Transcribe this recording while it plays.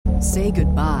Say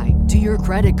goodbye to your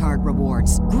credit card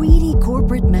rewards. Greedy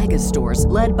corporate mega stores,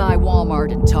 led by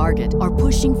Walmart and Target, are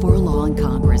pushing for a law in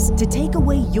Congress to take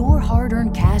away your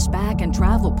hard-earned cash back and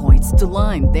travel points to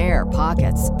line their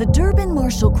pockets. The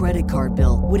Durbin-Marshall credit card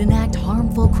bill would enact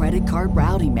harmful credit card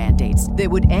routing mandates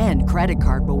that would end credit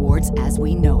card rewards as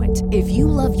we know it. If you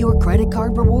love your credit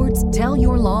card rewards, tell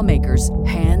your lawmakers,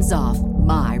 hands off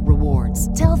my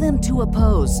rewards. Tell them to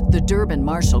oppose the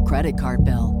Durbin-Marshall credit card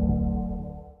bill.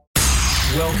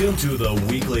 Welcome to the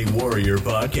Weekly Warrior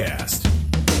Podcast,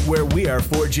 where we are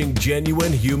forging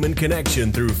genuine human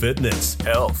connection through fitness,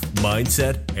 health,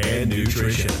 mindset, and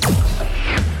nutrition.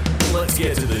 Let's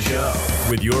get to the show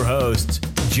with your hosts,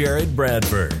 Jared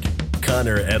Bradford,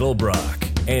 Connor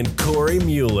Edelbrock, and Corey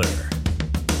Mueller.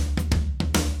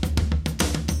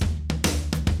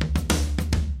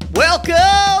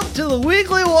 Welcome to the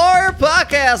Weekly Warrior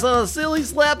Podcast on a silly,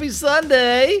 slappy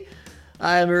Sunday.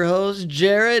 I am your host,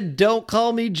 Jared. Don't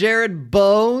call me Jared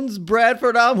Bones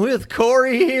Bradford. I'm with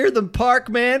Corey here, the park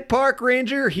man, park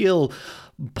ranger. He'll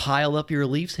pile up your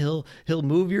leaves. He'll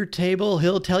move your table.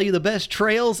 He'll tell you the best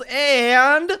trails,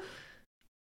 and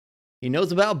he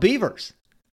knows about beavers.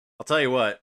 I'll tell you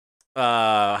what.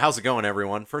 How's it going,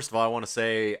 everyone? First of all, I want to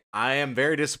say I am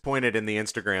very disappointed in the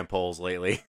Instagram polls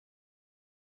lately.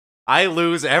 I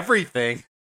lose everything.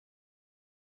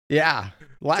 Yeah.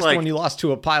 Last one you lost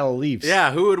to a pile of leaves.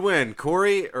 Yeah, who would win,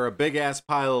 Corey or a big-ass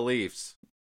pile of leaves?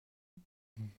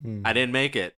 I didn't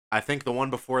make it. I think the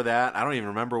one before that, I don't even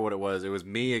remember what it was. It was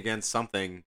me against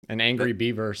something. An angry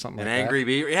beaver or something like that. An angry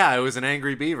beaver. Yeah, it was an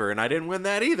angry beaver, and I didn't win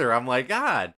that either. I'm like,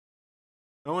 God,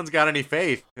 no one's got any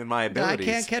faith in my abilities.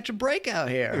 I can't catch a break out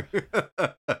here.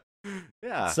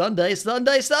 Yeah. Sunday.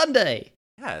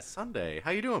 Yeah, it's Sunday. How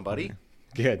you doing, buddy?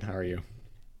 Good. How are you?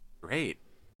 Great.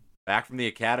 Back from the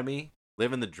academy,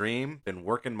 living the dream, been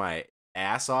working my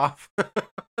ass off.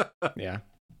 Yeah.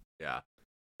 Yeah.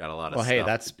 Got a lot of stuff. Well, hey,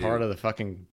 that's to do. part of the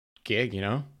fucking gig, you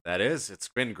know? That is. It's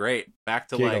been great. Back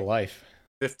to gig like of life.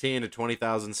 15 to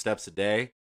 20,000 steps a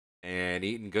day and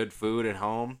eating good food at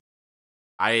home.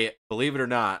 I believe it or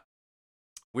not,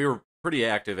 we were pretty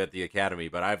active at the academy,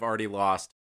 but I've already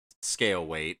lost scale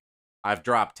weight. I've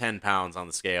dropped 10 pounds on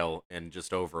the scale in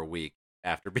just over a week.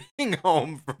 After being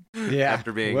home.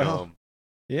 Home.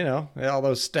 You know, all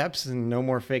those steps and no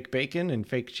more fake bacon and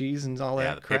fake cheese and all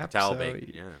that the crap. Paper towel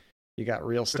bacon. Yeah. You got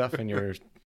real stuff in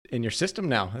your system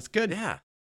now. That's good. Yeah.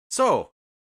 So,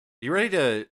 you ready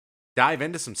to dive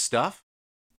into some stuff?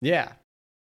 Yeah.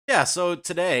 Yeah, so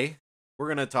today we're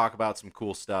going to talk about some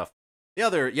cool stuff. It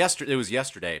was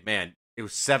yesterday. Man, it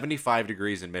was 75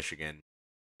 degrees in Michigan.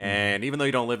 And even though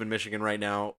you don't live in Michigan right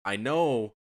now, I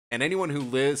know. And anyone who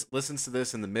listens to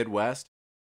this in the Midwest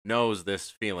knows this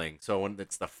feeling. So when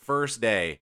it's the first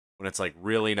day, when it's like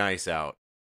really nice out,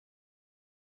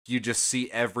 you just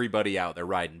see everybody out. They're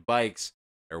riding bikes,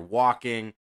 they're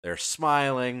walking, they're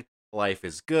smiling. Life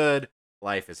is good,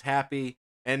 life is happy.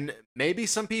 And maybe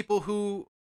some people who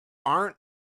aren't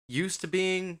used to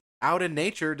being out in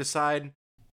nature decide,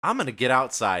 I'm going to get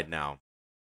outside now.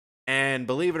 And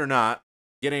believe it or not,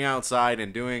 getting outside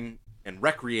and doing and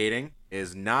recreating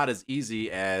is not as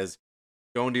easy as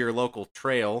going to your local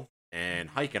trail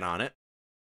and hiking on it.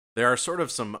 There are sort of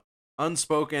some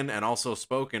unspoken and also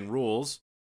spoken rules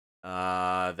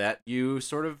that you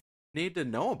sort of need to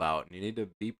know about and you need to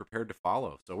be prepared to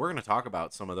follow. So we're going to talk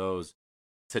about some of those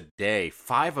today,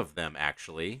 5 of them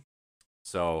actually.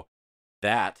 So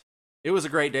it was a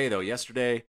great day though.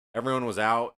 Yesterday, everyone was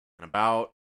out and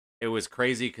about. It was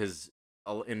crazy because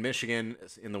in Michigan,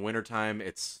 in the wintertime,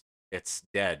 it's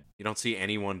dead. You don't see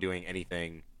anyone doing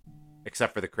anything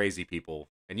except for the crazy people.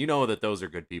 And you know that those are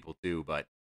good people too, but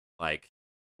like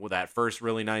with that first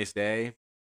really nice day,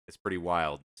 it's pretty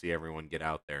wild to see everyone get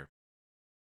out there.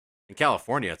 In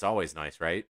California, it's always nice,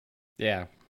 right? Yeah.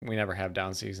 We never have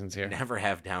down seasons here. Never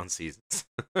have down seasons.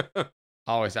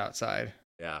 Always outside.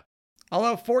 Yeah.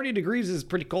 Although 40 degrees is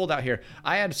pretty cold out here.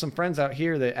 I had some friends out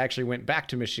here that actually went back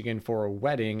to Michigan for a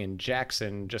wedding in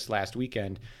Jackson just last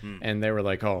weekend. And they were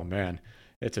like, oh man,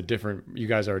 you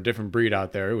guys are a different breed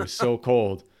out there. It was so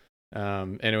cold.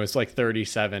 And it was like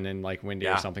 37 and like windy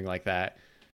or something like that.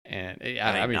 And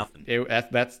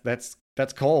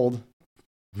that's cold.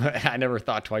 I never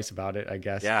thought twice about it, I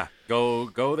guess. Yeah.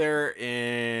 Go there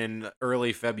in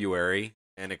early February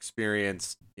and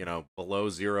experience, below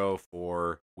zero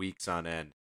for weeks on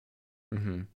end.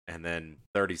 Mm-hmm. And then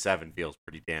 37 feels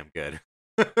pretty damn good.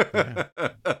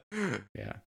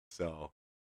 Yeah. So,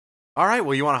 all right.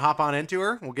 Well, you want to hop on into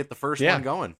her? We'll get the first one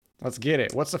going. Let's get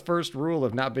it. What's the first rule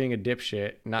of not being a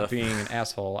dipshit, not being an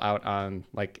asshole out on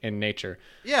in nature?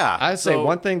 Yeah. I'd say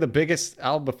one thing,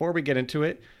 before we get into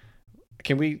it,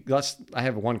 I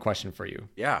have one question for you.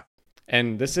 Yeah.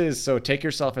 And this is, so take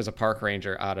yourself as a park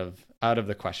ranger out of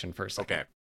the question for a second. Okay.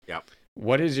 Yeah.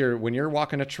 When you're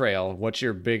walking a trail,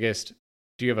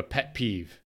 do you have a pet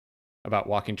peeve about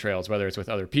walking trails, whether it's with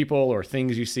other people or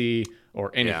things you see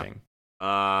or anything?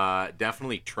 Yeah.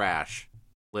 Definitely trash,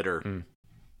 litter.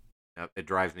 Yep, it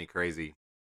drives me crazy.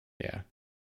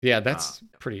 Yeah, that's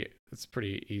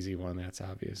pretty easy one. That's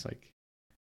obvious. Like,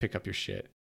 pick up your shit.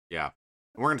 Yeah.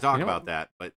 We're going to talk about that,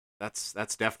 but that's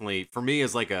definitely, for me,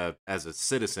 as as a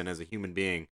citizen, as a human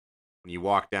being, when you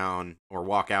walk down or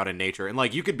walk out in nature, and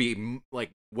like you could be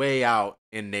like way out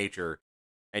in nature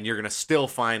and you're going to still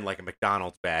find like a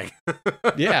McDonald's bag.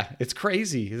 Yeah, it's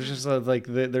crazy. It's just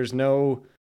there's no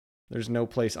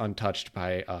place untouched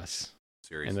by us.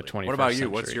 Seriously. In the 21st What about you?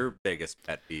 century. What's your biggest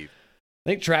pet peeve? I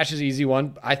think trash is an easy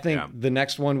one. I think the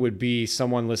next one would be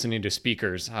someone listening to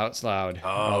speakers out loud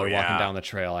while they're walking down the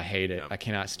trail. I hate it. Yeah. I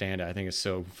cannot stand it. I think it's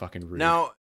so fucking rude.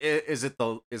 Now, is it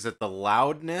the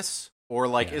loudness, or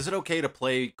like is it okay to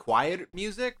play quiet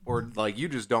music, or like you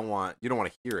don't want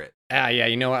to hear it? Yeah,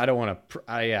 you know what? I don't want to.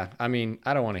 I mean,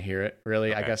 I don't want to hear it.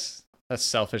 Really, Okay. I guess that's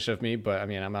selfish of me. But I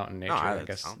mean, I'm out in nature. I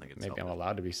guess I don't think it's maybe selfish. I'm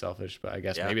allowed to be selfish. But I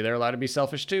guess Yeah. maybe they're allowed to be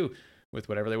selfish too with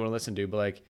whatever they want to listen to. But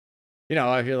like,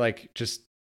 I feel like just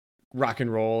rock and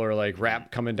roll or like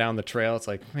rap coming down the trail. It's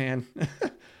like, man,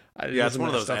 it's one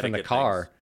of those stuff in the etiquette car.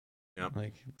 things. Yep.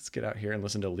 Like, let's get out here and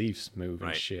listen to leafs move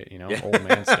and shit. Yeah. Old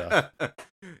man stuff.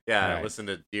 Yeah, Right. listen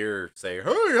to deer say, "Hey,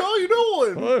 how you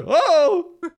doing?"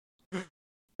 Whoa,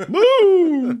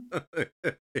 moo.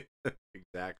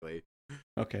 Exactly.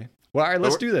 Okay. Well, all right,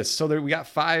 let's do this. So we got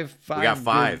five. We got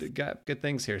five. Good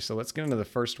things here. So let's get into the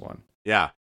first one.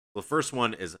 Yeah. The first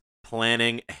one is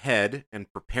planning ahead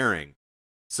and preparing.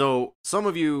 So some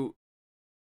of you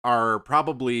are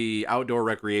probably outdoor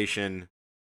recreation.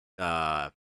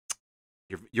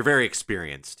 You're very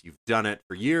experienced. You've done it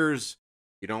for years.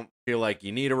 You don't feel like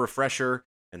you need a refresher.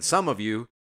 And some of you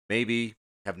maybe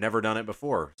have never done it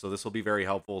before. So this will be very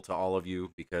helpful to all of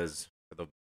you, because for the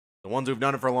ones who've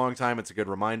done it for a long time, it's a good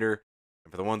reminder.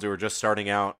 And for the ones who are just starting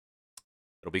out,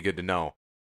 it'll be good to know.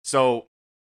 So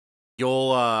you'll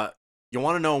want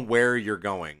to know where you're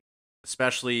going,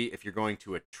 especially if you're going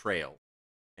to a trail.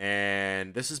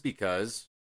 And this is because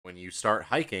when you start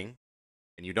hiking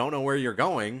and you don't know where you're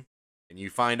going, and you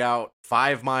find out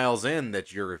 5 miles in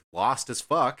that you're lost as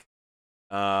fuck,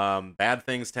 bad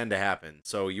things tend to happen.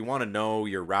 So you want to know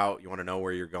your route. You want to know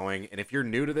where you're going. And if you're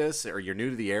new to this or you're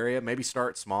new to the area, maybe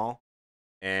start small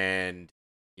and,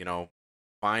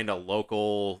 find a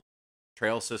local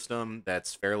trail system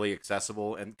that's fairly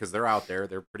accessible. And because they're out there,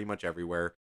 they're pretty much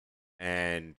everywhere.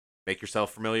 And make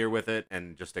yourself familiar with it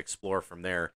and just explore from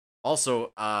there.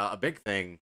 Also, a big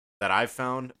thing that I've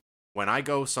found, when I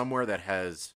go somewhere that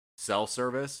has cell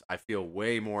service, I feel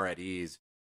way more at ease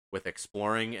with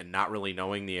exploring and not really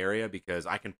knowing the area, because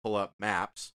I can pull up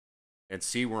maps and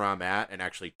see where I'm at and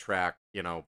actually track,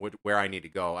 where I need to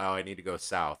go. Oh, I need to go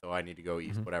south. Oh, I need to go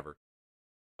east, whatever.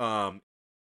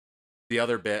 The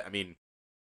other bit,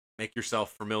 make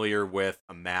yourself familiar with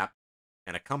a map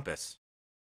and a compass,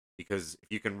 because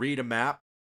if you can read a map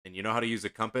and you know how to use a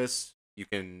compass, you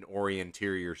can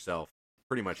orienteer yourself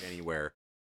pretty much anywhere.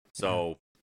 So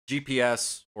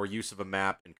GPS or use of a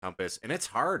map and compass, and it's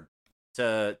hard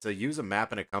to use a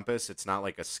map and a compass. It's not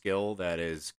like a skill that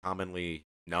is commonly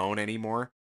known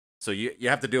anymore. So you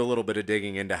have to do a little bit of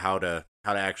digging into how to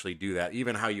actually do that.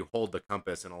 Even how you hold the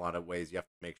compass, in a lot of ways, you have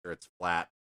to make sure it's flat,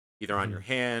 either on your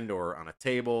hand or on a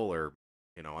table or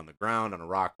on the ground, on a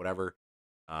rock, whatever.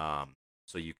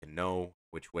 So you can know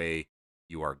which way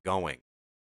you are going.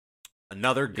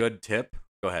 Another good tip.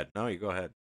 Go ahead. No, you go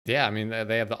ahead. Yeah,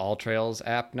 they have the All Trails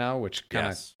app now, which kind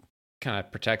Yes.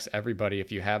 of protects everybody.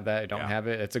 If you have that, don't have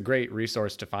it, it's a great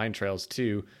resource to find trails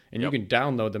too. And Yep. you can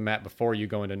download the map before you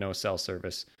go into no cell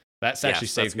service. That's actually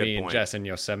Yes, that's saved a good me and point. Jess in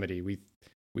Yosemite. We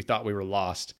thought we were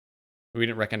lost. We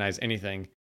didn't recognize anything,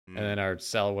 and then our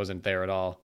cell wasn't there at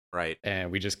all. Right.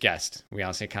 And we just guessed. We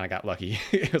honestly kind of got lucky.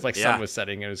 It was like sun was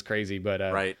setting. It was crazy, but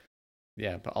Right.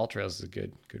 yeah. But All Trails is a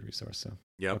good resource. So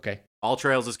Yep. okay. All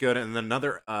Trails is good, and then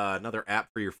another app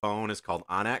for your phone is called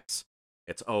Onyx.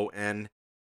 It's ON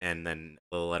and then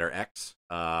the letter X,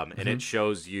 and it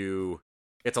shows you.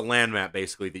 It's a land map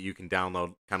basically that you can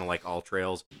download, kind of like All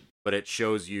Trails, but it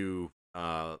shows you.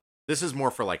 This is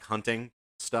more for like hunting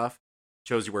stuff. It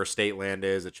shows you where state land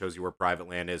is. It shows you where private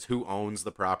land is, who owns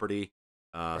the property,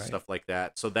 stuff like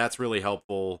that. So that's really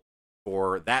helpful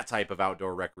for that type of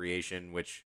outdoor recreation,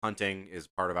 which hunting is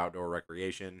part of outdoor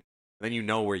recreation. Then you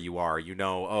know where you are.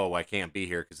 Oh, I can't be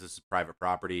here because this is private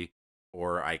property,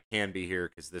 or I can be here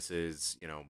because this is,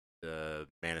 the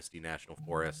Manistee National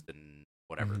Forest and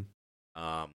whatever.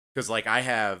 Mhm. Because like I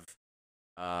have,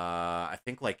 I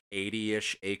think like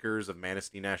 80-ish acres of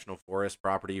Manistee National Forest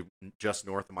property just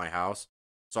north of my house.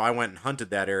 So I went and hunted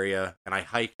that area, and I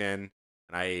hiked in,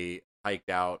 and I hiked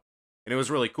out, and it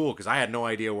was really cool because I had no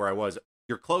idea where I was.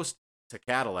 You're close to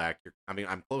Cadillac.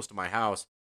 I'm close to my house,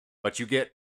 but you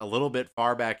get a little bit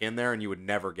far back in there, and you would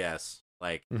never guess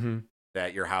like Mhm.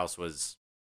 that your house was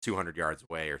 200 yards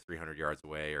away or 300 yards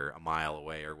away or a mile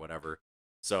away or whatever.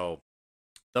 So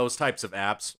those types of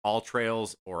apps, All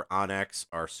Trails or Onyx,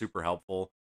 are super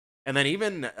helpful. And then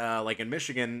even like in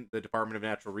Michigan, the Department of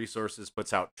Natural Resources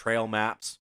puts out trail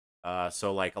maps.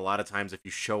 So like a lot of times if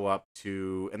you show up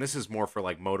to, and this is more for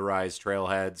like motorized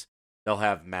trailheads, they'll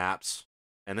have maps.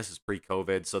 And this is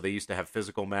pre-COVID, so they used to have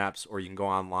physical maps, or you can go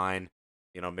online,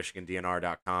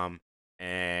 michigandnr.com,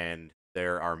 and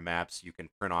there are maps you can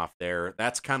print off there.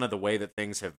 That's kind of the way that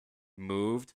things have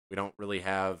moved. We don't really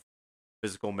have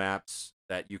physical maps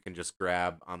that you can just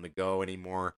grab on the go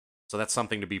anymore. So that's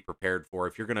something to be prepared for.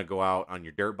 If you're going to go out on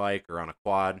your dirt bike or on a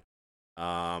quad,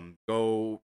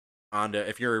 go on to,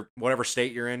 if you're whatever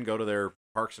state you're in, go to their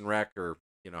Parks and Rec or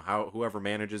whoever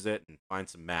manages it, and find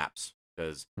some maps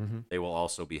because Mhm. they will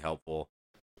also be helpful.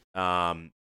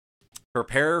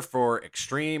 Prepare for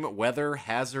extreme weather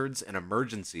hazards and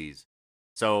emergencies.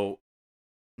 So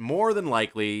more than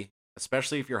likely,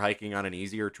 especially if you're hiking on an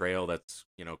easier trail that's,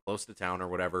 close to town or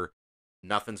whatever,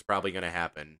 nothing's probably going to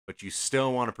happen, but you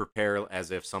still want to prepare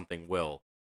as if something will.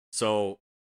 So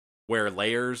wear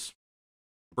layers,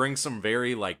 bring some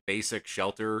very like basic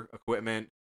shelter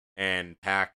equipment, and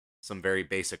pack some very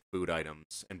basic food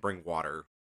items, and bring water.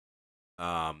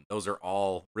 Those are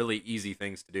all really easy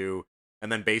things to do.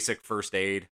 And then basic first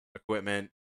aid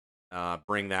equipment,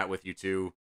 bring that with you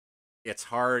too. It's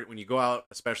hard when you go out,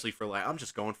 especially for like, I'm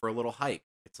just going for a little hike.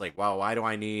 It's like, wow, why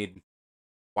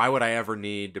would I ever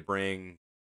need to bring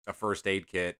a first aid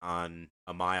kit on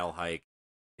a mile hike,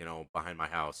 behind my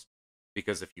house?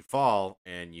 Because if you fall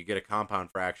and you get a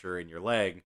compound fracture in your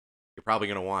leg, you're probably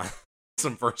going to want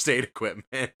some first aid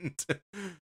equipment.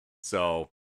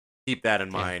 So keep that in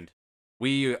Yeah. mind.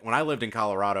 When I lived in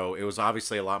Colorado, it was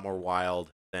obviously a lot more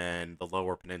wild than the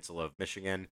lower peninsula of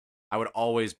Michigan. I would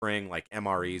always bring like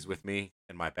MREs with me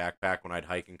in my backpack when I'd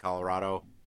hike in Colorado,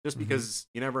 just Mhm. because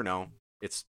you never know.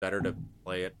 It's better to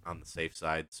play it on the safe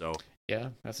side. So,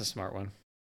 Yeah, that's a smart one.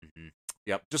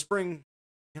 yep, just bring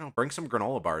some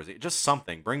granola bars, just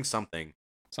something. Bring something.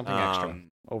 Something extra.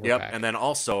 Yep, Overpack. and then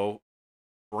also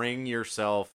bring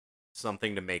yourself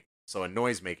something to make. So a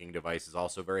noise making device is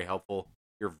also very helpful.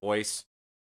 Your voice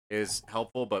is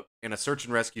helpful, but in a search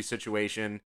and rescue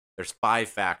situation, there's five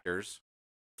factors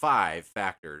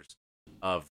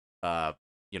of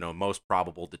most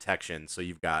probable detection. So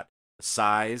you've got the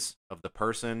size of the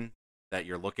person that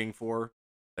you're looking for,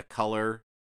 the color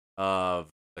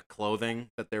of the clothing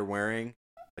that they're wearing,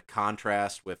 the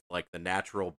contrast with like the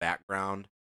natural background,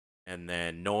 and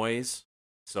then noise.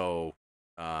 So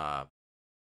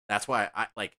that's why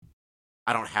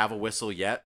I don't have a whistle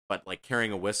yet, but like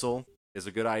carrying a whistle is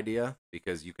a good idea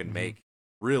because you can Mhm. make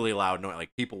really loud noise.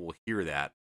 Like people will hear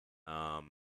that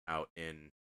out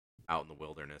in the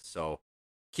wilderness. So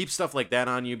keep stuff like that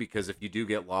on you, because if you do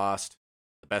get lost,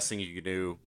 the best thing you can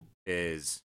do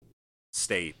is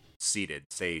stay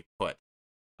seated, stay put.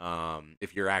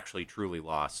 If you're actually truly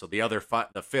lost. So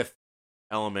the fifth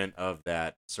element of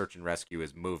that search and rescue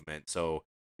is movement. So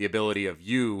the ability of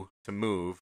you to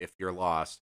move if you're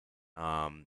lost.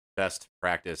 Best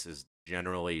practice is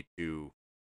generally to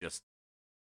just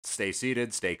stay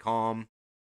seated, stay calm,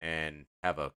 and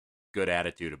have a good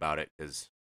attitude about it, because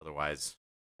otherwise,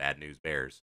 bad news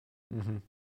bears. Mhm.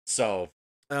 So,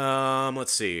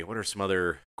 let's see. What are some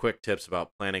other quick tips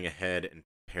about planning ahead and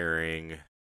preparing?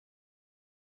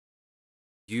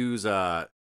 Use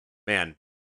man,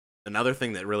 another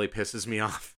thing that really pisses me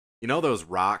off. Those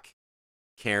rock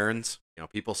cairns.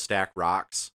 People stack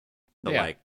rocks. So Yeah.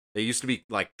 like they used to be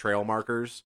like trail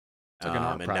markers. It's like an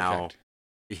art And project.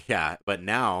 now, yeah, but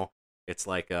now it's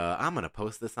like I'm gonna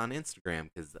post this on Instagram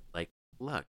because like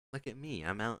look at me,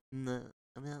 I'm out in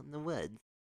the woods.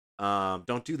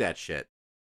 Don't do that shit.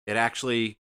 It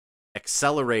actually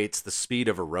accelerates the speed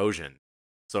of erosion.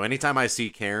 So anytime I see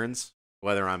cairns,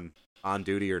 whether I'm on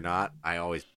duty or not, I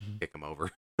always Mhm. kick them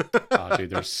over. Oh, dude,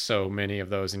 there's so many of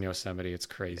those in Yosemite. It's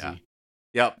crazy. Yeah.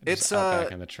 Yep. Just out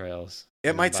back in the trails. It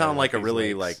and then might by, sound like a these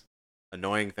really lakes.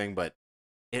 annoying thing, but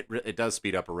it does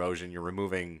speed up erosion. You're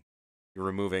removing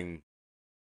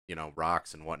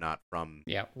rocks and whatnot from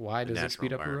Yeah. Why the does it natural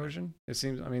speed up environment. erosion? It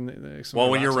seems. I mean, some of Well,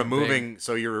 the when you're rocks aren't big. removing,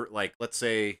 so you're like, let's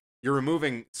say you're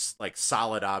removing like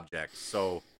solid objects.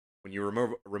 So when you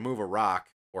remove a rock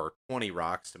or 20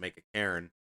 rocks to make a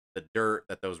cairn, the dirt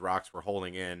that those rocks were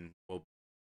holding in will,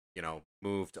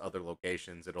 move to other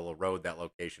locations. It'll erode that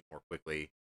location more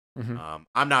quickly. Mm-hmm.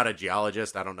 I'm not a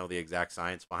geologist. I don't know the exact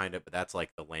science behind it, but that's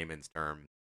like the layman's term,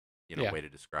 way to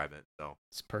describe it. So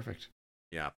It's perfect.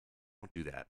 yeah, don't do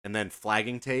that. And then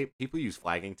flagging tape. People use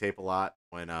flagging tape a lot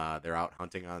when they're out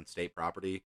hunting on state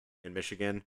property in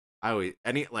Michigan.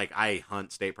 I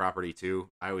hunt state property too.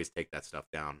 I always take that stuff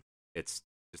down. It's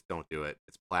just don't do it.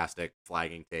 It's plastic,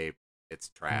 flagging tape. It's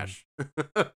trash.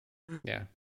 Yeah.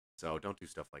 So don't do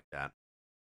stuff like that.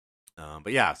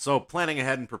 But yeah, so planning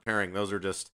ahead and preparing. Those are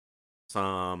just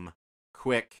some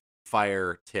quick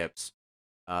fire tips.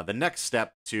 The next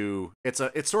step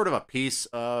it's sort of a piece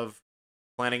of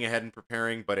planning ahead and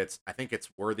preparing, but I think it's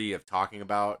worthy of talking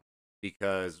about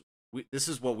because this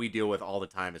is what we deal with all the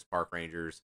time as park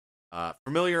rangers.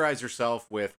 Familiarize yourself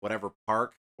with whatever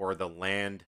park or the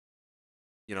land,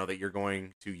 that you're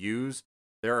going to use.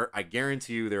 I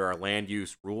guarantee you there are land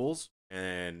use rules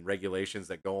and regulations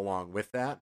that go along with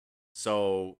that.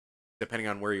 So depending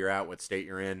on where you're at, what state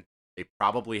you're in, they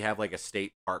probably have like a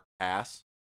state park pass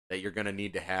that you're going to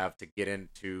need to have to get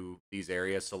into these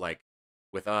areas. So like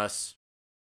with us,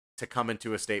 to come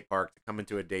into a state park, to come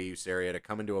into a day use area, to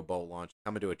come into a boat launch, to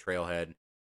come into a trailhead,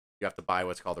 you have to buy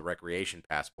what's called a recreation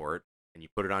passport, and you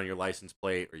put it on your license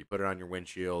plate or you put it on your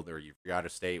windshield or you forgot a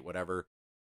state, whatever.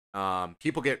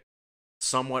 People get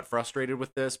somewhat frustrated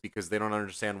with this because they don't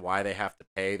understand why they have to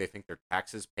pay. They think their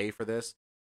taxes pay for this.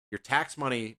 Your tax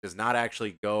money does not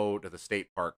actually go to the state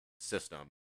park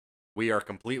system. We are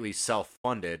completely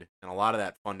self-funded, and a lot of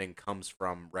that funding comes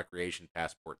from recreation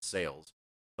passport sales.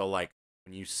 So, like,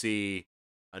 when you see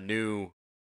a new,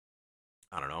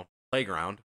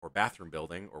 playground or bathroom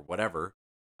building or whatever,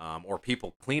 or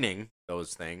people cleaning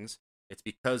those things, it's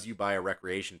because you buy a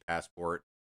recreation passport.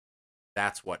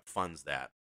 That's what funds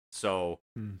that. So,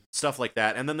 stuff like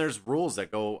that. And then there's rules that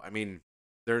go,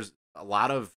 there's a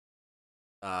lot of,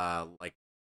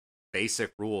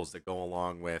 basic rules that go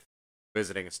along with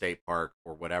visiting a state park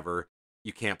or whatever.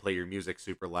 You can't play your music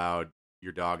super loud.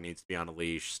 Your dog needs to be on a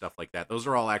leash, stuff like that. Those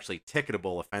are all actually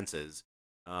ticketable offenses.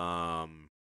 And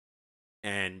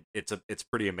it's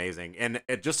pretty amazing. And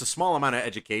just a small amount of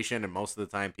education, and most of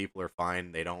the time people are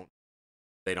fine. They don't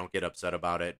get upset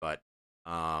about it. But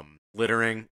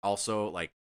littering also,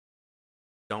 like,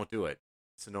 don't do it.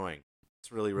 It's annoying.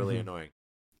 It's really, really annoying.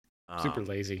 Super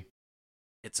lazy.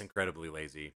 It's incredibly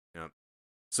lazy. Yeah.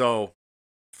 So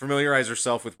familiarize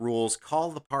yourself with rules.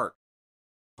 Call the park.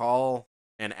 Call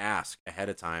and ask ahead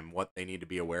of time what they need to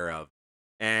be aware of.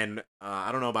 And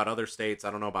I don't know about other states.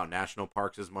 I don't know about national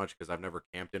parks as much because I've never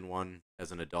camped in one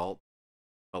as an adult.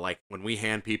 But like when we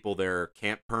hand people their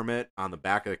camp permit, on the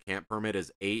back of the camp permit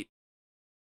is 8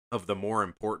 of the more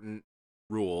important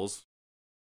rules,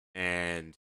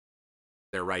 and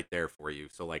they're right there for you.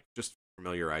 So like just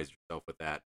familiarize yourself with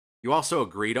that. You also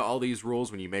agree to all these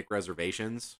rules when you make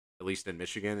reservations, at least in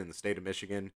Michigan, in the state of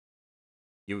Michigan.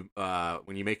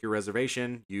 When you make your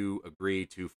reservation, you agree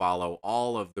to follow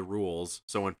all of the rules.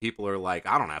 So when people are like,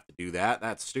 I don't have to do that,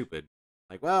 that's stupid.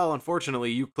 Like, well,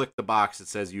 unfortunately, you click the box that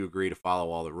says you agree to follow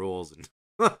all the rules and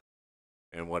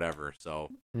and whatever.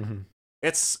 So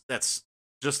that's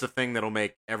just a thing that'll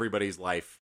make everybody's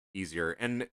life easier.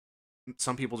 And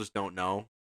some people just don't know.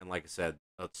 And like I said,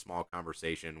 a small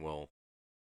conversation will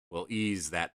ease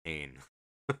that pain.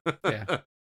 Yeah.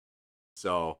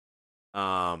 So,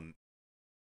 let's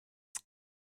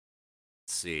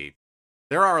see.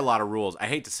 There are a lot of rules. I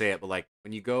hate to say it, but like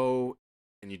when you go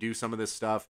and you do some of this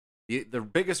stuff, the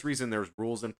biggest reason there's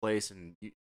rules in place, and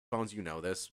Bones, you know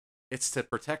this, it's to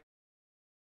protect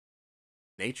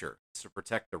nature. It's to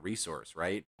protect the resource,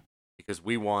 right? Because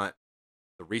we want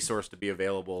the resource to be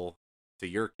available to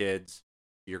your kids,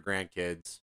 to your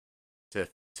grandkids,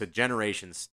 to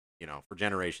generations, for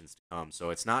generations to come. So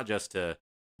it's not just to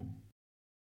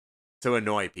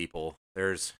annoy people.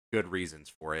 There's good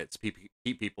reasons for it. It's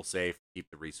keep people safe, keep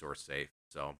the resource safe.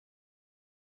 So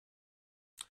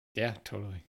yeah,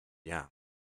 totally. Yeah.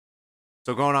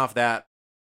 So going off that,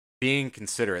 being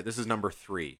considerate. This is number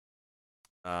 3.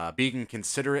 Being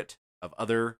considerate of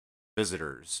other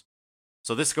visitors.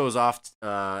 So this goes off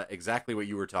exactly what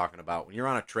you were talking about. When you're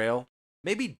on a trail,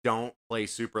 maybe don't play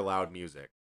super loud music.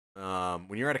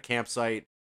 When you're at a campsite,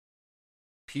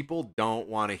 people don't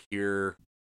want to hear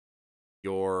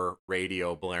your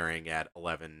radio blaring at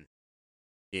 11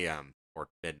 p.m. or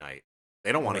midnight.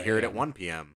 They don't want to hear it at 1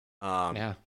 p.m.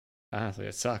 Yeah. Honestly,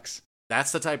 it sucks.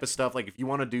 That's the type of stuff, like, if you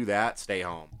want to do that, stay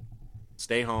home.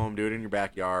 Stay home, do it in your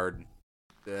backyard.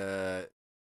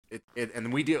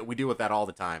 And we deal with that all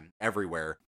the time,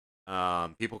 everywhere.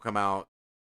 People come out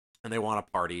and they want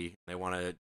to party. They want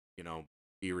to,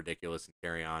 be ridiculous and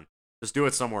carry on. Just do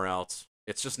it somewhere else.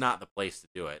 It's just not the place to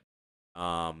do it.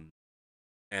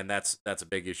 And that's a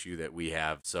big issue that we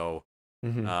have. So,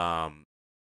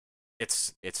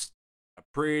 it's a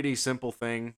pretty simple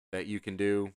thing that you can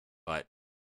do, but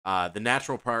the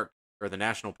National Park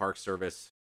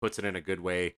Service puts it in a good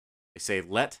way. They say,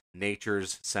 let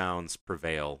nature's sounds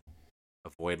prevail.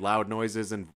 Avoid loud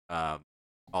noises and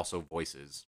also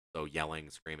voices. So yelling,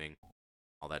 screaming,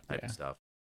 all that type of stuff.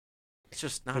 It's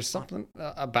just not There's fun. something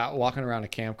about walking around a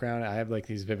campground. I have like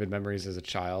these vivid memories as a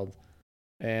child.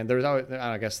 And there's always,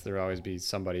 I guess there'll always be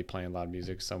somebody playing loud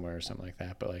music somewhere or something like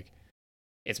that. But like,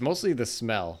 it's mostly the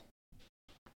smell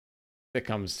that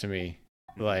comes to me.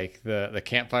 Like the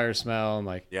campfire smell and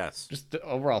like Yes. just the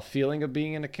overall feeling of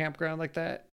being in a campground like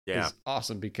that is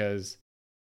awesome because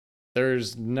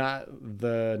there's not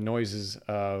the noises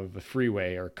of the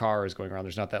freeway or cars going around.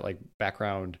 There's not that like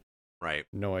background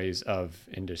noise of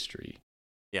industry.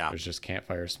 Yeah. There's just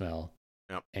campfire smell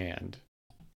and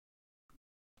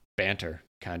banter,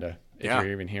 kind of, if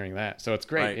you're even hearing that. So it's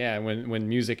great. Right. Yeah, when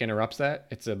music interrupts that,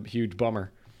 it's a huge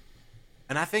bummer.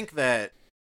 And I think that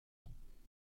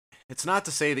it's not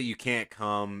to say that you can't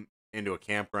come into a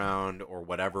campground or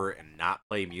whatever and not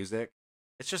play music.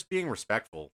 It's just being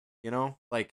respectful,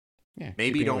 Like,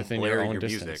 maybe don't blare your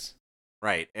music.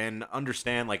 Right. And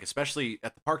understand, like, especially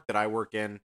at the park that I work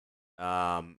in,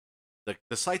 the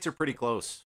sites are pretty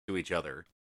close to each other.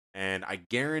 And I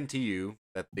guarantee you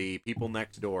that the people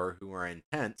next door who are in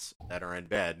tents that are in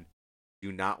bed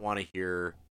do not want to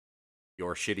hear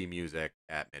your shitty music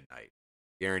at midnight.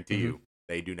 Guarantee you,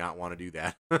 they do not want to do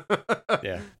that.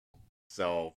 Yeah.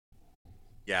 So,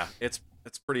 yeah, it's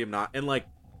pretty obnoxious. And like,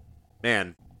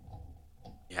 man,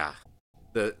 yeah,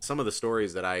 some of the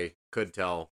stories that I could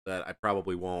tell that I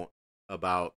probably won't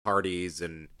about parties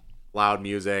and loud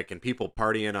music and people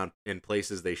partying in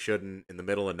places they shouldn't in the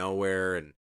middle of nowhere,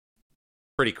 and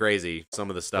pretty crazy some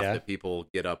of the stuff that people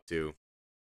get up to,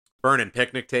 burning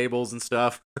picnic tables and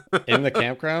stuff in the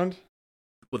campground.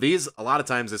 Well, a lot of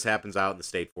times this happens out in the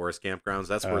state forest campgrounds.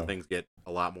 That's where things get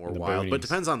a lot more wild. But it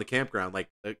depends on the campground. Like,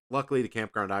 luckily, the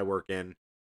campground I work in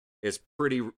is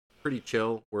pretty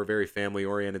chill. We're a very family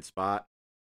oriented spot,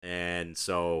 and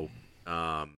so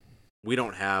we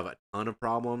don't have a ton of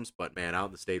problems. But man, out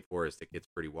in the state forest, it gets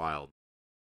pretty wild.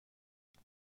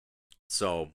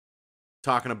 So,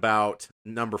 talking about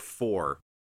number 4,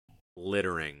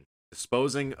 littering,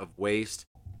 disposing of waste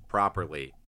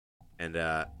properly, and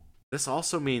this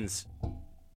also means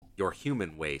your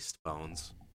human waste,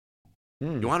 Bones.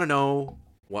 You want to know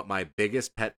what my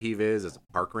biggest pet peeve is as a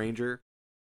park ranger?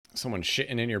 Someone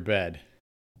shitting in your bed.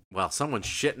 Well, someone's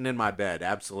shitting in my bed,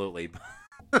 absolutely.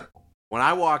 When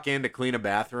I walk in to clean a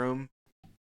bathroom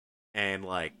and,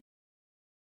 like,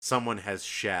 someone has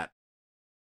shat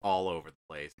all over the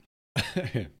place.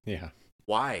 Yeah.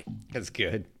 Why? That's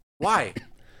good. Why?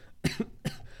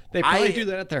 They probably do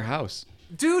that at their house.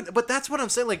 Dude, but that's what I'm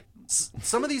saying. Like,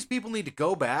 some of these people need to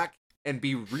go back and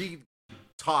be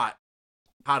re-taught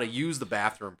how to use the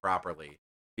bathroom properly.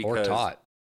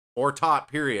 Or taught,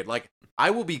 period. Like,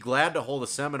 I will be glad to hold a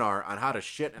seminar on how to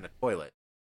shit in a toilet.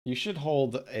 You should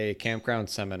hold a campground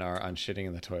seminar on shitting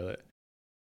in the toilet.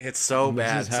 It's so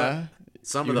bad.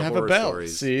 Some of the horror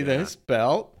stories. See this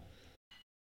belt?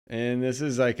 And this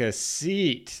is like a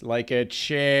seat, like a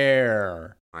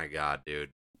chair. My God, dude.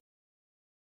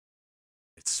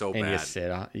 It's so bad. And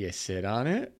you sit on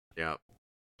it. Yep.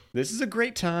 This is a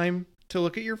great time to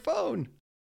look at your phone.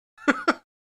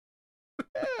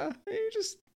 Yeah, you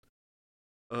just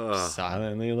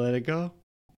silently let it go.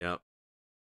 Yep.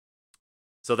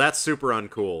 So that's super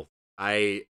uncool.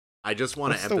 I just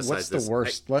want to emphasize this. What's the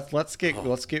worst? Let's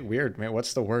get weird, man.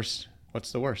 What's the worst?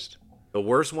 What's the worst? The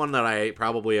worst one that I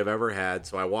probably have ever had.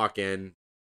 So I walk in.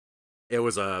 It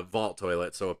was a vault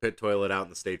toilet, so a pit toilet out in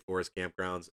the state forest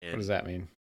campgrounds. And what does that mean?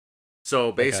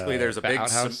 So basically, there's a big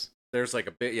outhouse. There's like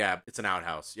a bit, it's an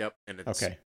outhouse. Yep, and it's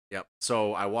okay. Yep.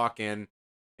 So I walk in,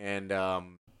 and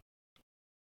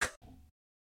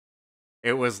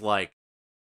it was like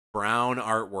brown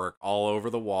artwork all over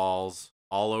the walls,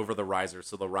 all over the riser.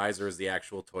 So the riser is the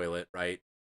actual toilet, right?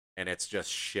 And it's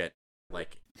just shit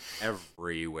like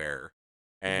everywhere.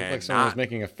 And like someone was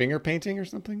making a finger painting or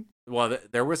something. Well,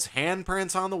 there was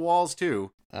handprints on the walls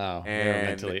too. Oh, they're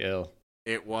mentally ill.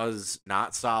 It was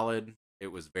not solid. It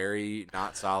was very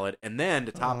not solid. And then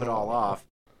to top it all off,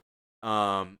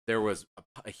 there was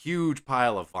a huge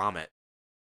pile of vomit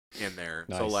in there.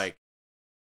 Nice. So like,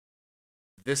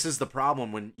 this is the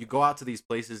problem when you go out to these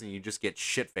places and you just get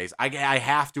shit faced. I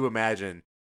have to imagine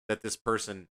that this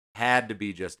person had to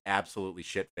be just absolutely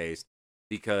shit-faced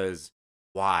because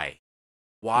why?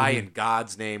 Why in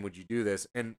God's name would you do this?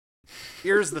 And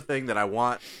here's the thing that I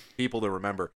want people to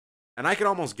remember, and I can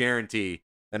almost guarantee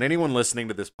that anyone listening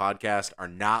to this podcast are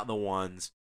not the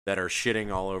ones that are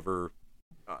shitting all over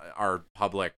our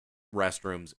public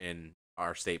restrooms in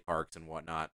our state parks and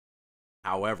whatnot.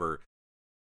 However,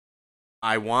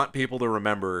 I want people to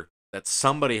remember that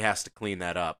somebody has to clean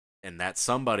that up, and that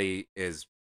somebody is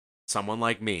someone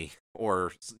like me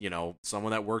or,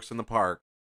 someone that works in the park,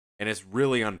 and it's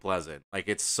really unpleasant. Like,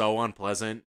 it's so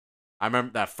unpleasant. I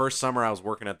remember that first summer I was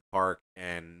working at the park,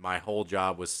 and my whole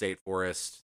job was state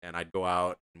forest, and I'd go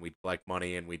out, and we'd collect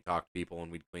money, and we'd talk to people,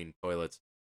 and we'd clean toilets.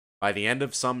 By the end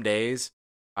of some days,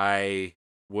 I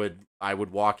would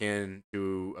walk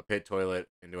into a pit toilet,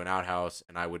 into an outhouse,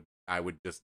 and I would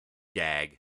just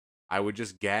gag. I would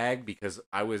just gag because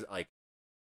I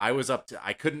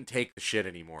couldn't take the shit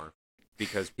anymore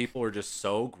because people are just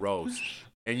so gross.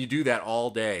 And you do that all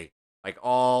day. Like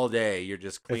all day, you're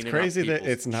just cleaning up people's shit.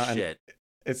 It's crazy that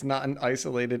it's not an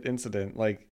isolated incident.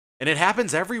 Like, and it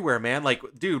happens everywhere, man. Like,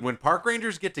 dude, when park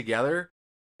rangers get together,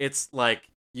 it's like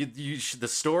the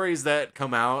stories that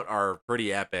come out are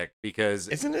pretty epic because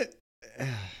isn't it?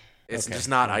 It's just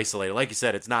not isolated. Like you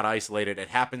said, it's not isolated. It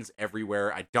happens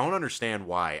everywhere. I don't understand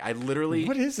why.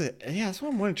 What is it? Yeah, that's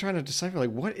what I'm trying to decipher.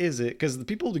 Like, what is it? Because the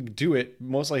people who do it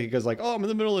most likely because, like, oh, I'm in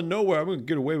the middle of nowhere. I'm going to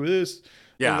get away with this.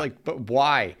 Yeah. Like, but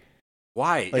why?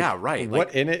 Why? Like, yeah, right. What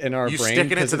like, in it in our you brain?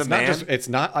 Sticking it to the man? It's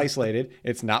not isolated.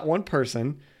 It's not one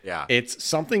person. Yeah. It's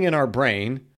something in our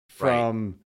brain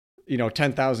from,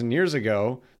 10,000 years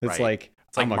ago. That's like,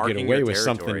 I'm going to get away with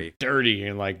something dirty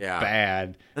and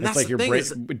bad. And it's like your brain,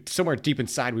 somewhere deep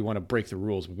inside, we want to break the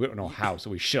rules. We don't know how, so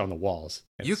we shit on the walls.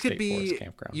 You could be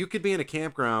in a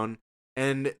campground,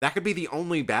 and that could be the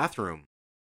only bathroom,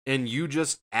 and you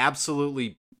just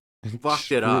absolutely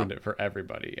fucked it up. Ruined it for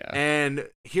everybody, yeah. And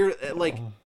here, like,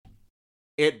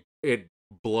 it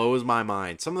blows my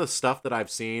mind. Some of the stuff that I've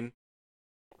seen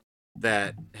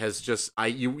that has just,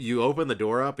 you open the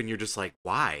door up, and you're just like,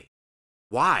 why?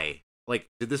 Why? Like,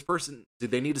 did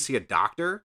they need to see a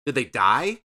doctor? Did they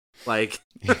die? Like,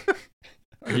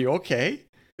 are you okay?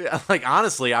 Yeah, like,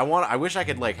 honestly, I wish I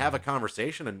could, like, have a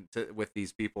conversation with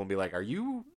these people and be like, are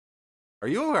you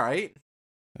all right?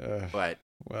 But,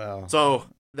 well, so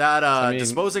that,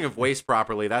 disposing of waste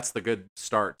properly, that's the good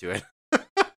start to it.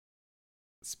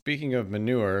 Speaking of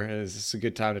manure, is this a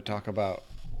good time to talk about?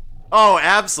 Oh,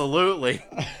 absolutely.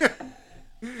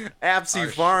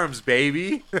 Apsy Farms,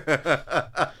 baby.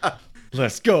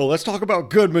 Let's go. Let's talk about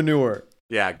good manure.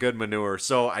 Yeah, good manure.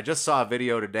 So I just saw a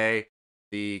video today.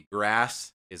 The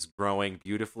grass is growing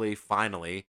beautifully,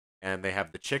 finally. And they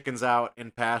have the chickens out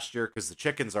in pasture because the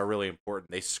chickens are really important.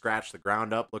 They scratch the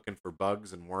ground up looking for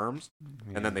bugs and worms.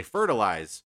 Yeah. And then they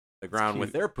fertilize the ground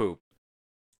with their poop.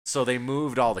 So they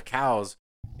moved all the cows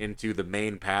into the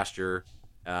main pasture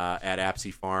at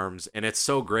Apsy Farms. And it's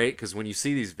so great because when you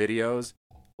see these videos,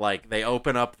 like, they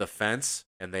open up the fence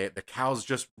and the cows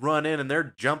just run in and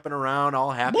they're jumping around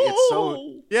all happy. Whoa! It's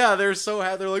so, yeah, they're so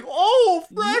happy. They're like, oh,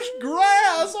 fresh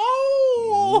grass.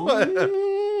 Oh,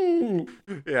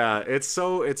 yeah,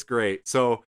 it's great.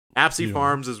 So Apsy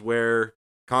Farms is where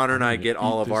Connor and I get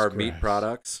all of our meat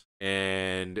products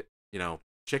and,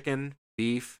 chicken,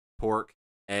 beef, pork,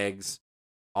 eggs,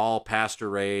 all pasture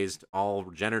raised, all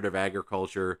regenerative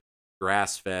agriculture,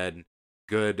 grass fed,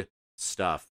 good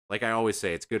stuff. Like I always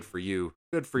say, it's good for you,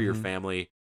 good for your family,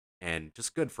 and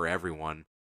just good for everyone.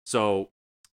 So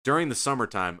during the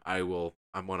summertime, I want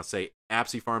to say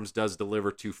Apsy Farms does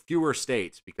deliver to fewer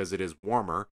states because it is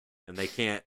warmer and they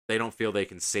don't feel they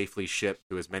can safely ship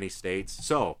to as many states.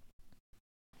 So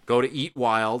go to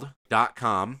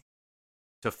eatwild.com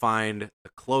to find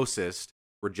the closest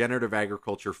regenerative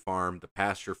agriculture farm, the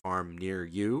pasture farm near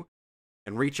you,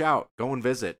 and reach out, go and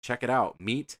visit, check it out,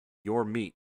 meet your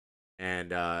meat.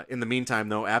 And in the meantime,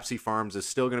 though, Apsy Farms is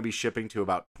still going to be shipping to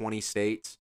about 20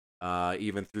 states,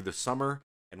 even through the summer.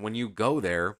 And when you go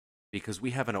there, because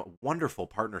we have a wonderful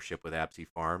partnership with Apsy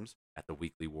Farms at the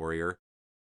Weekly Warrior,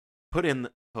 put in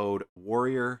the code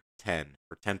WARRIOR10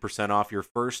 for 10% off your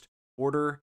first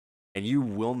order, and you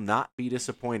will not be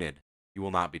disappointed. You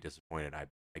will not be disappointed. I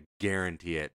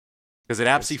guarantee it. Because at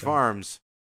Apsy Farms,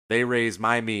 they raise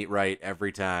my meat right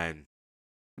every time.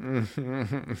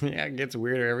 Yeah, it gets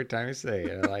weirder every time you say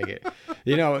it. I like it.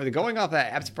 Going off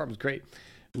that, Apsy Farm is great.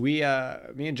 Me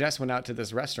and Jess went out to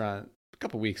this restaurant a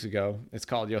couple weeks ago. It's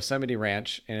called Yosemite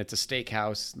Ranch, and it's a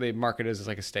steakhouse. They market it as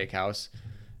like a steakhouse,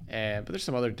 but there's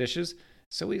some other dishes.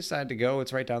 So we decided to go.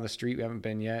 It's right down the street. We haven't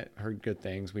been yet. Heard good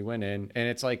things. We went in, and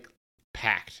it's like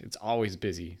packed. It's always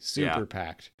busy, super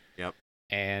packed.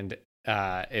 and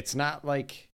it's not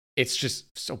like it's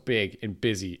just so big and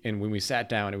busy. And when we sat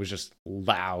down, it was just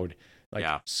loud,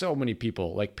 like so many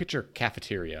people. Like picture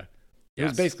cafeteria. It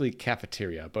was basically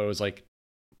cafeteria, but it was like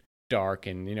dark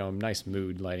and nice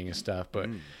mood lighting and stuff. But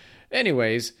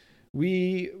anyways,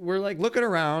 we were like looking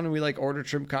around and we like ordered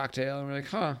shrimp cocktail and we're like,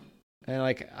 huh. And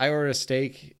like I ordered a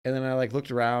steak and then I like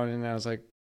looked around and I was like,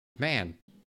 man,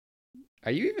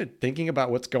 are you even thinking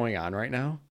about what's going on right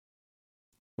now?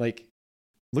 Like,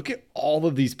 look at all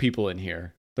of these people in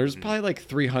here. There's probably like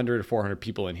 300 or 400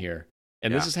 people in here.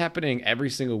 And this is happening every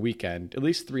single weekend, at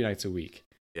least 3 nights a week.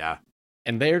 Yeah.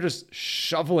 And they're just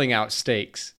shoveling out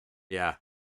steaks. Yeah.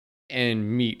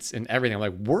 And meats and everything. I'm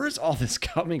like, where's all this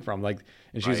coming from? Like,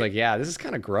 and she was like, yeah, this is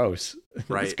kind of gross.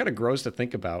 Right. It's kind of gross to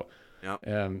think about. Yep.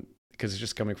 Because it's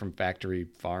just coming from factory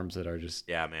farms that are just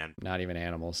not even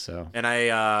animals. So, and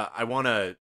I want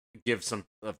to give some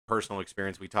of personal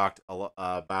experience. We talked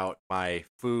about my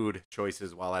food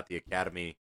choices while at the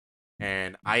academy,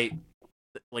 and I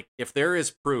like if there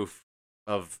is proof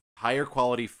of higher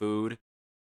quality food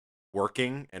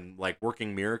working and like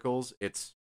working miracles,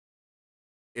 it's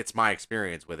my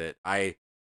experience with it. I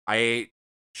ate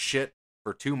shit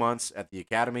for 2 months at the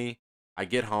academy. I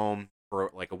get home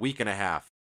for like a week and a half.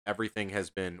 Everything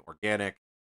has been organic,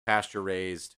 pasture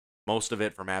raised, most of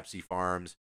it from Apsey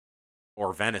Farms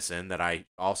or venison that I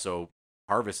also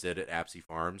harvested at Apsey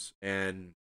Farms.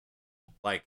 And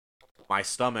like my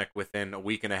stomach within a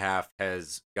week and a half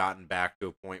has gotten back to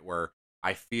a point where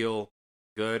I feel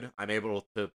good. I'm able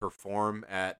to perform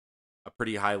at a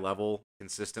pretty high level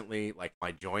consistently. Like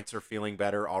my joints are feeling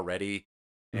better already.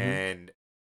 And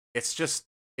it's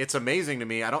amazing to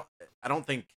me. I don't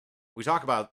think we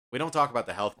don't talk about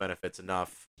the health benefits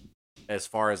enough as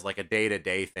far as like a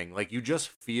day-to-day thing. Like you just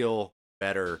feel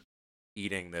better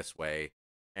eating this way,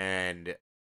 and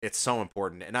it's so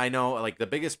important. And I know like the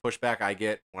biggest pushback I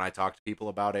get when I talk to people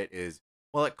about it is,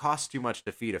 well, it costs too much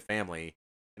to feed a family.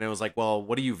 And it was like, well,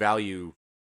 what do you value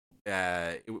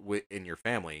in your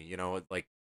family? Like,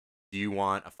 do you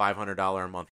want a $500 a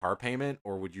month car payment,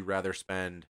 or would you rather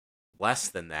spend less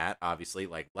than that, obviously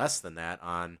like less than that,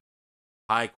 on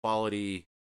high quality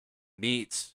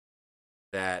meats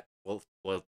that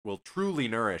will truly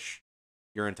nourish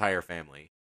your entire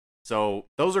family? So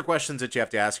those are questions that you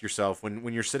have to ask yourself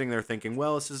when you're sitting there thinking,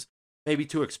 well, this is maybe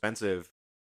too expensive.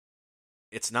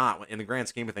 It's not. In the grand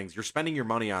scheme of things, you're spending your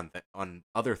money on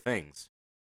other things.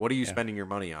 What are you spending your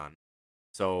money on?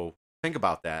 So think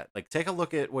about that. Like, take a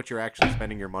look at what you're actually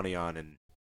spending your money on,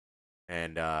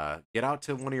 and get out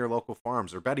to one of your local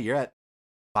farms, or better yet,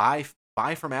 buy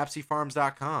from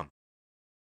ApseyFarms.com.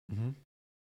 Mm-hmm.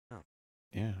 Oh.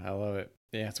 Yeah, I love it.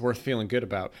 Yeah, it's worth feeling good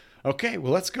about. Okay,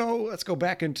 well, let's go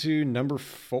back into number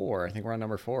 4. I think we're on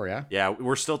number 4, yeah? Yeah,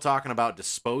 we're still talking about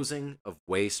disposing of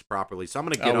waste properly. So I'm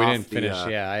going to get off. We didn't finish.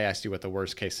 Yeah, I asked you what the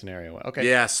worst case scenario was. Okay.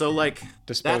 Yeah, so like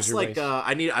dispose your like waste.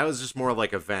 I was just more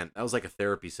like a vent. That was like a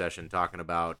therapy session talking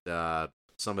about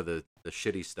some of the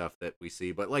shitty stuff that we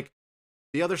see. But like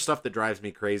the other stuff that drives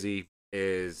me crazy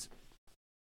is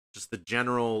just the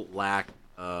general lack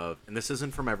of, and this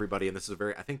isn't from everybody, and this is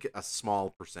I think a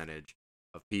small percentage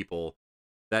of people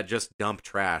that just dump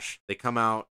trash. They come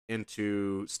out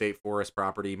into state forest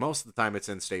property. Most of the time it's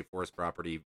in state forest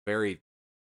property, very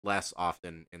less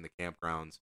often in the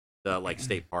campgrounds, the like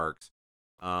state parks.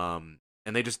 And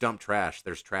they just dump trash.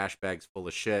 There's trash bags full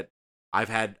of shit. I've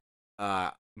had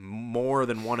more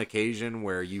than one occasion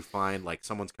where you find like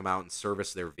someone's come out and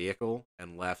serviced their vehicle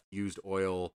and left used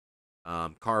oil,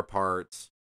 car parts,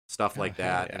 stuff like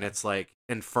that. Yeah. And it's like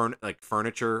like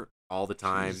furniture all the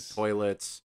time. Jeez.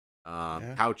 Toilets,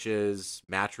 couches,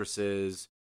 mattresses.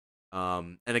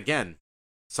 And again,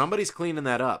 somebody's cleaning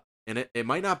that up, and it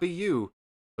might not be you,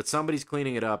 but somebody's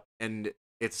cleaning it up, and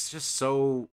it's just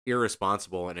so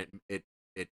irresponsible, and it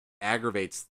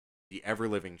aggravates the ever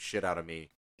living shit out of me.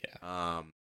 Yeah.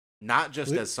 Not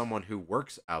just as someone who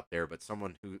works out there, but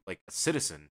someone who, like, a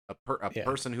citizen, a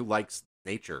person who likes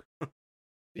nature.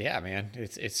 Yeah, man,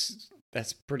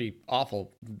 that's pretty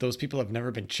awful. Those people have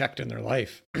never been checked in their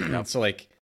life. Yep. So like,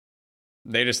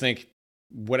 they just think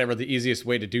whatever the easiest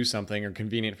way to do something or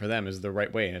convenient for them is the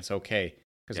right way, and it's okay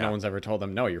because no one's ever told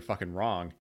them, no, you're fucking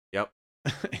wrong. Yep.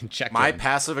 And check my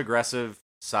passive aggressive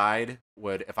side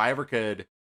would, if I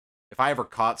ever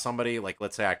caught somebody, like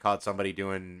let's say I caught somebody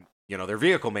doing, their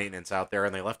vehicle maintenance out there,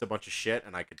 and they left a bunch of shit,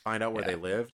 and I could find out where they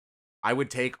lived, I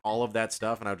would take all of that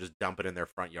stuff and I would just dump it in their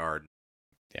front yard.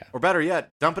 Yeah. Or better yet,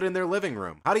 dump it in their living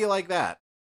room. How do you like that?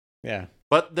 Yeah.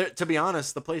 But to be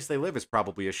honest, the place they live is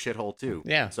probably a shithole too.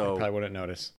 Yeah. So they probably wouldn't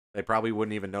notice. They probably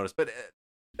wouldn't even notice. But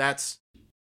that's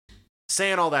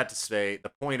saying all that to say,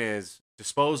 the point is,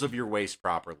 dispose of your waste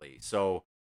properly. So,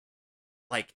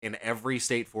 like in every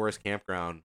state forest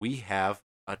campground, we have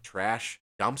a trash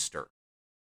dumpster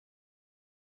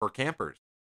for campers.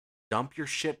 Dump your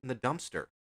shit in the dumpster.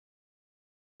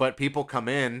 But people come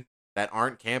in that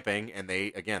aren't camping, and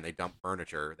they dump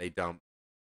furniture, they dump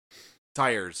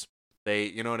tires,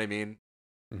 you know what I mean?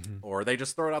 Mm-hmm. Or they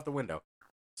just throw it out the window.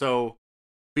 So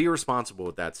be responsible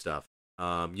with that stuff.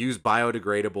 Use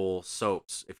biodegradable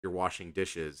soaps if you're washing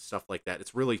dishes, stuff like that.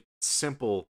 It's really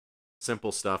simple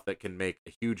stuff that can make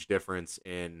a huge difference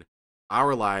in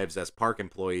our lives as park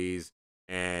employees,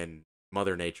 and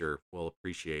Mother Nature will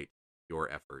appreciate your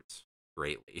efforts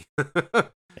greatly.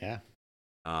 Yeah.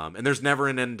 And there's never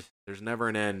an end. There's never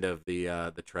an end of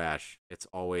the trash. It's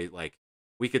always like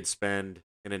we could spend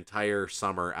an entire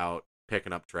summer out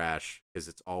picking up trash because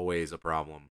it's always a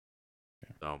problem.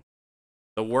 Yeah. So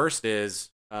the worst is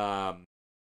we'll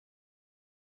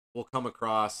come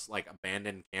across like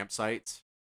abandoned campsites,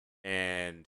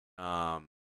 and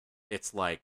it's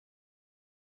like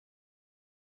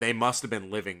they must have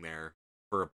been living there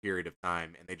for a period of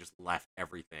time, and they just left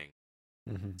everything.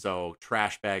 Mm-hmm. So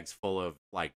trash bags full of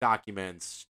like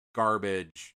documents,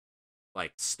 garbage,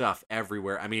 like stuff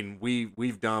everywhere. I mean,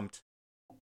 we've dumped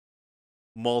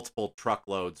multiple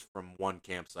truckloads from one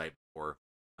campsite before,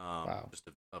 Wow. just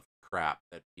of crap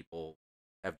that people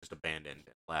have just abandoned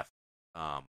and left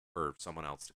for someone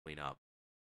else to clean up.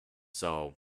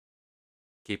 So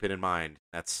keep it in mind.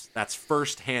 That's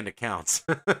first-hand accounts.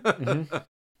 Mm-hmm.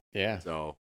 Yeah.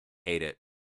 So hate it,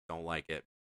 don't like it.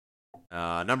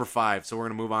 Number 5. So we're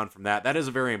gonna move on from that. That is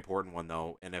a very important one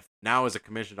though. And if now as a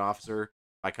commissioned officer,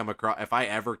 if I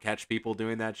ever catch people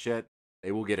doing that shit,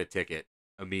 they will get a ticket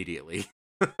immediately.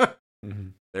 Mm-hmm.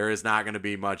 There is not going to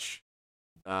be much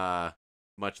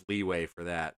leeway for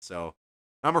that. So,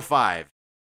 number 5,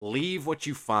 leave what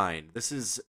you find. This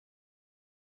is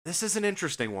an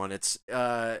interesting one. It's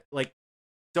like,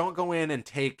 don't go in and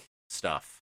take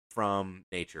stuff from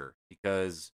nature,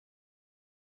 because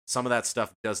some of that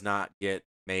stuff does not get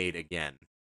made again.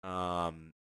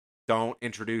 Don't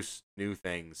introduce new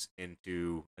things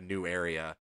into a new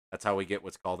area. That's how we get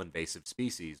what's called invasive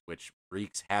species, which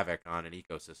wreaks havoc on an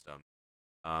ecosystem.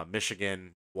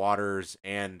 Michigan waters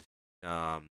and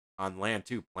on land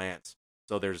too, plants.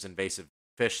 So there's invasive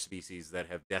fish species that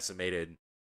have decimated,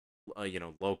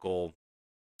 local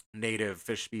native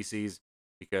fish species,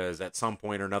 because at some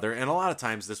point or another, and a lot of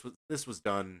times this was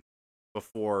done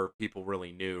before people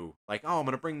really knew, like, oh, I'm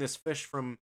gonna bring this fish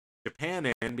from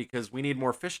Japan in because we need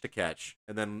more fish to catch,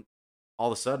 and then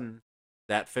all of a sudden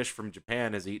that fish from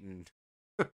Japan has eaten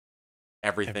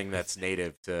everything that's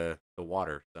native to the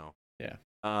water. So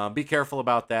yeah. be careful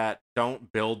about that.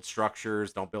 Don't build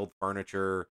structures. Don't build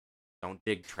furniture. Don't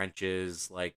dig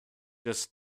trenches. Like, just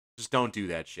don't do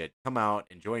that shit. Come out,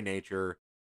 enjoy nature,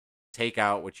 take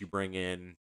out what you bring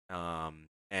in, and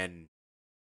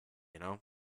be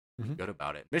Mm-hmm. good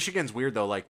about it. Michigan's weird though.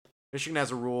 Like, Michigan has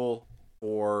a rule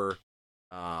for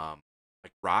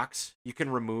like rocks. You can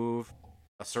remove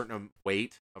a certain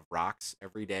weight of rocks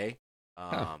every day.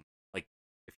 Like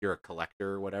if you're a collector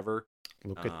or whatever.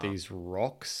 Look at these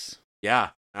rocks. Yeah.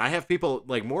 And I have people,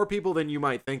 like more people than you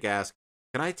might think, ask,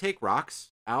 can I take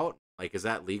rocks out? Like, is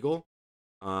that legal?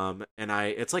 And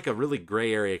it's like a really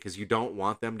gray area, because you don't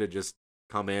want them to just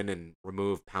come in and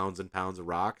remove pounds and pounds of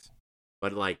rocks.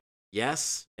 But like,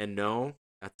 yes and no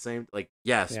at the same, like,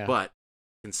 yes, Yeah. but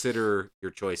consider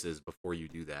your choices before you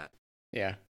do that.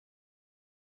 Yeah.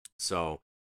 So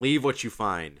leave what you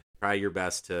find. Try your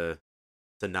best to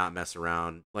not mess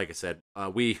around. Like I said,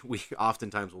 we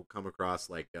oftentimes will come across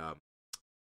like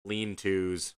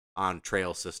lean-tos on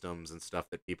trail systems and stuff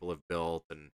that people have built,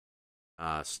 and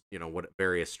what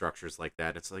various structures like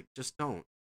that. It's like, just don't.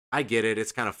 I get it.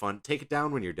 It's kind of fun. Take it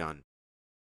down when you're done.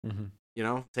 Mm-hmm.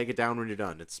 Take it down when you're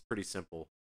done. It's pretty simple.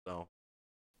 So,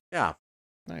 yeah.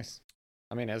 Nice.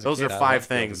 I mean, as a Those kid, are I 5 loved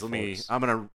building things. forts. I'm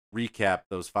gonna recap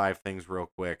those 5 things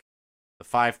real quick. The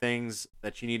 5 things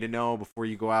that you need to know before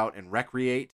you go out and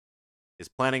recreate is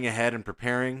planning ahead and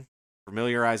preparing,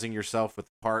 familiarizing yourself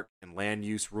with park and land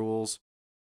use rules,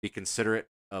 be considerate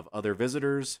of other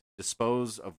visitors,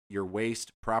 dispose of your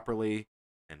waste properly,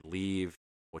 and leave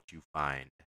what you find.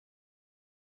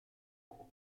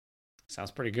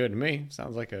 Sounds pretty good to me.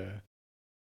 Sounds like a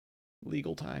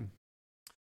legal time.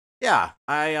 Yeah,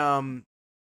 I you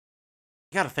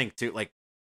got to think too, like,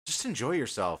 just enjoy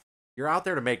yourself. You're out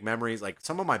there to make memories. Like,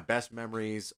 some of my best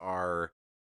memories are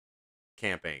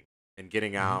camping and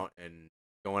getting out and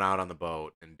going out on the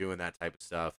boat and doing that type of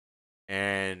stuff.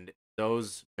 And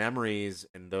those memories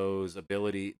and the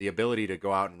ability to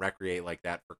go out and recreate like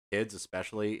that for kids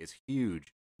especially is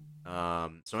huge.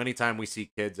 So anytime we see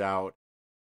kids out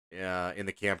in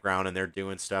the campground and they're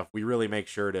doing stuff, we really make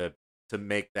sure to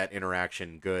make that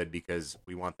interaction good, because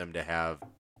we want them to have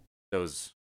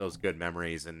those good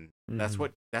memories. And that's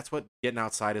what getting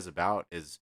outside is about,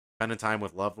 is spending time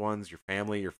with loved ones, your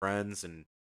family, your friends,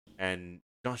 and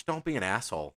don't be an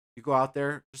asshole. You go out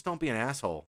there, just don't be an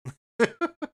asshole.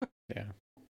 Yeah.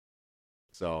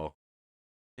 So,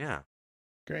 yeah.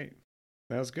 Great.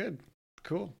 That was good.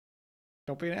 Cool.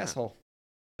 Don't be an asshole.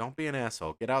 Don't be an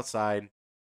asshole. Get outside.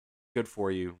 Good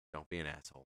for you. Don't be an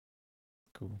asshole.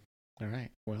 Cool. All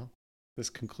right. Well,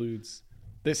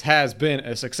 this has been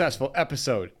a successful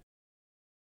episode.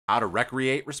 How to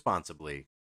Recreate Responsibly.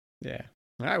 Yeah.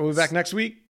 All right. We'll be back next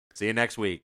week. See you next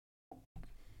week.